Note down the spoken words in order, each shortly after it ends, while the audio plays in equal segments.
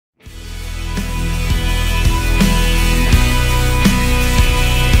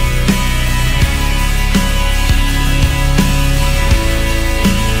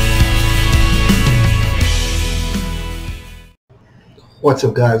What's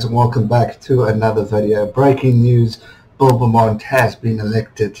up guys, and welcome back to another video. Breaking news, Bill Beaumont has been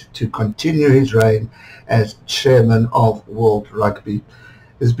elected to continue his reign as chairman of World Rugby.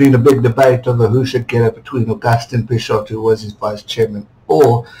 There's been a big debate over who should get it between Agustin Pichot, who was his vice chairman,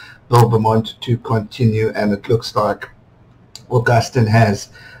 or Bill Beaumont to continue, and it looks like Agustin has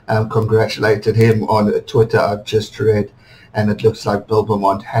congratulated him on Twitter. I've just read, and it looks like Bill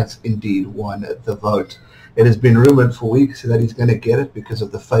Beaumont has indeed won the vote. It has been rumored for weeks that he's going to get it because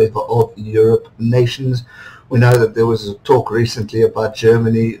of the favor of Europe nations. We know that there was a talk recently about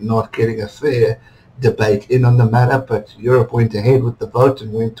Germany not getting a fair debate in on the matter, but Europe went ahead with the vote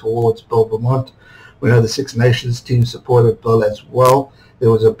and went towards Bill Beaumont. We know the Six Nations team supported Bill as well.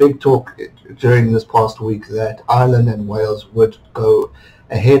 There was a big talk during this past week that Ireland and Wales would go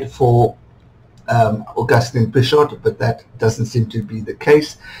ahead for Agustin Pichot, but that doesn't seem to be the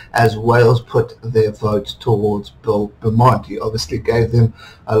case, as Wales put their vote towards Bill Beaumont. He obviously gave them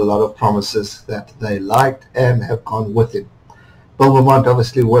a lot of promises that they liked and have gone with him. Bill Beaumont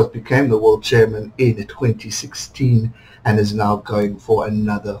obviously became the world chairman in 2016 and is now going for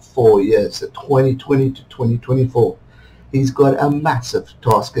another 4 years, 2020 to 2024. He's got a massive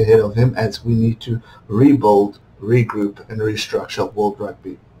task ahead of him as we need to rebuild, regroup and restructure World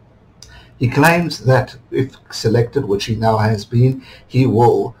Rugby. He claims that if selected, which he now has been, he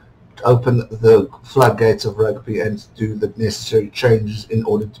will open the floodgates of rugby and do the necessary changes in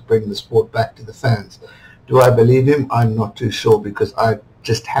order to bring the sport back to the fans. Do I believe him? I'm not too sure, because I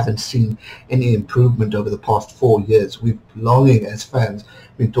just haven't seen any improvement over the past 4 years. We've longing as fans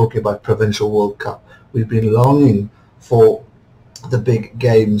been talking about Provincial World Cup. We've been longing for the big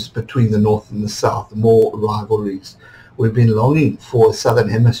games between the North and the South, more rivalries. We've been longing for a Southern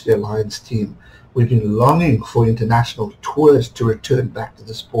Hemisphere Lions team. We've been longing for international tours to return back to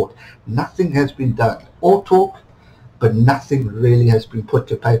the sport. Nothing has been done. All talk, but nothing really has been put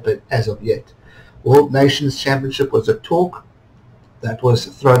to paper as of yet. World Nations Championship was a talk that was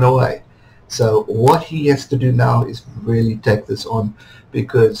thrown away. So what he has to do now is really take this on,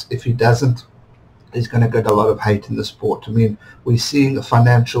 because if he doesn't, he's going to get a lot of hate in the sport. I mean, we're seeing a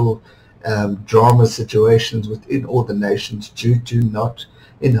financial drama situations within all the nations due to not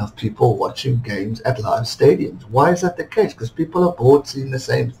enough people watching games at live stadiums. Why is that the case? Because people are bored seeing the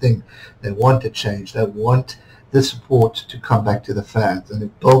same thing. They want a change. They want the support to come back to the fans. And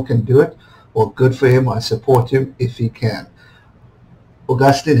if Bill can do it, well, good for him. I support him if he can.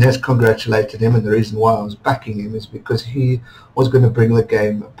 Agustin has congratulated him, and the reason why I was backing him is because he was going to bring the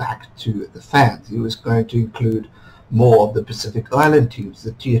game back to the fans. He was going to include more of the Pacific Island teams,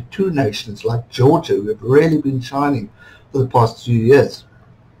 the Tier 2 nations like Georgia, who have really been shining for the past few years.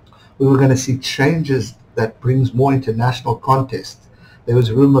 We were going to see changes that brings more international contests. There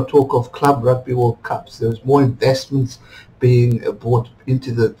was rumor talk of Club Rugby World Cups. There was more investments being brought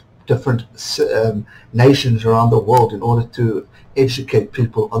into the different nations around the world in order to educate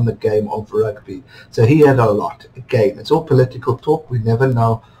people on the game of rugby. So he had a lot. Again, it's all political talk. We never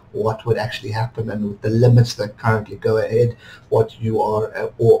know what would actually happen, and with the limits that currently go ahead, what you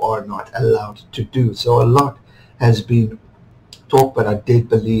are or are not allowed to do. So a lot has been talked, but I did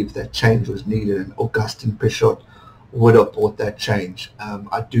believe that change was needed, and Agustin Pichot would have brought that change.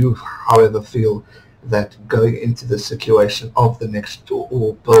 I do, however, feel that going into the situation of the next,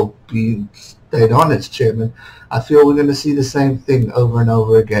 or Bill being stayed on as chairman, I feel we're going to see the same thing over and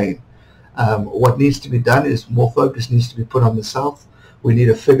over again. What needs to be done is more focus needs to be put on the South. We need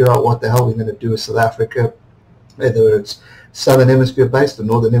to figure out what the hell we're going to do with South Africa, whether it's Southern Hemisphere based or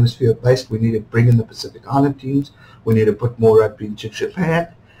Northern Hemisphere based. We need to bring in the Pacific Island teams. We need to put more rugby into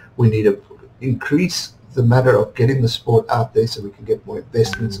Japan. We need to increase the matter of getting the sport out there so we can get more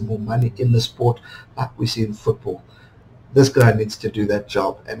investments and more money in the sport like we see in football. This guy needs to do that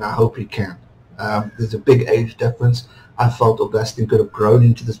job, and I hope he can. There's a big age difference. I felt Agustin could have grown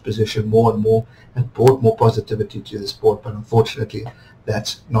into this position more and more and brought more positivity to the sport, but unfortunately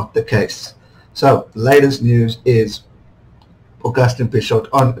that's not the case. So the latest news is Agustin Pichot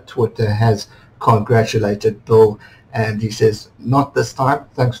on Twitter has congratulated Bill, and he says, "Not this time.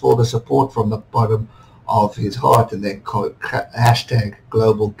 Thanks for all the support from the bottom of his heart," and then hashtag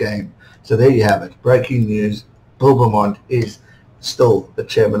global game. So there you have it. Breaking news. Bill Beaumont is still the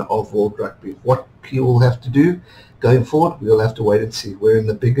chairman of World Rugby. What he will have to do going forward, we'll have to wait and see. We're in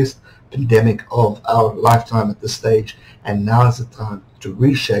the biggest pandemic of our lifetime at this stage, and now is the time to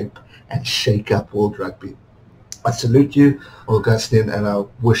reshape and shake up World Rugby. I salute you, Agustin, and I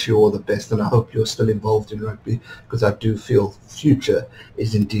wish you all the best, and I hope you're still involved in rugby, because I do feel future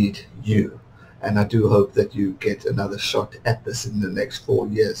is indeed you, and I do hope that you get another shot at this in the next 4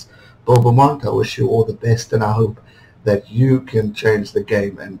 years. Bill Beaumont, I wish you all the best, and I hope that you can change the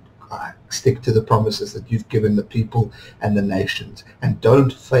game and stick to the promises that you've given the people and the nations, and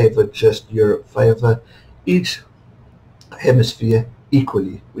don't favor just Europe, favor each hemisphere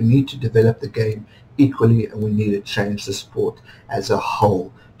equally. We need to develop the game equally, and we need to change the sport as a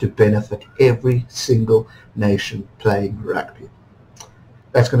whole to benefit every single nation playing rugby.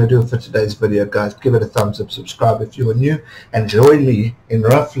 That's going to do it for today's video, guys. Give it a thumbs up, subscribe if you're new, and join me in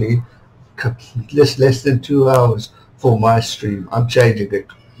roughly less than 2 hours for my stream. I'm changing it.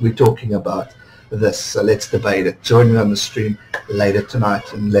 We're talking about this, so let's debate it. Join me on the stream later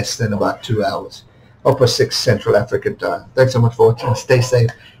tonight in less than about 2 hours. 6 Central African time. Thanks so much for watching. Stay safe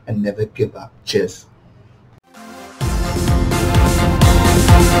and never give up. Cheers.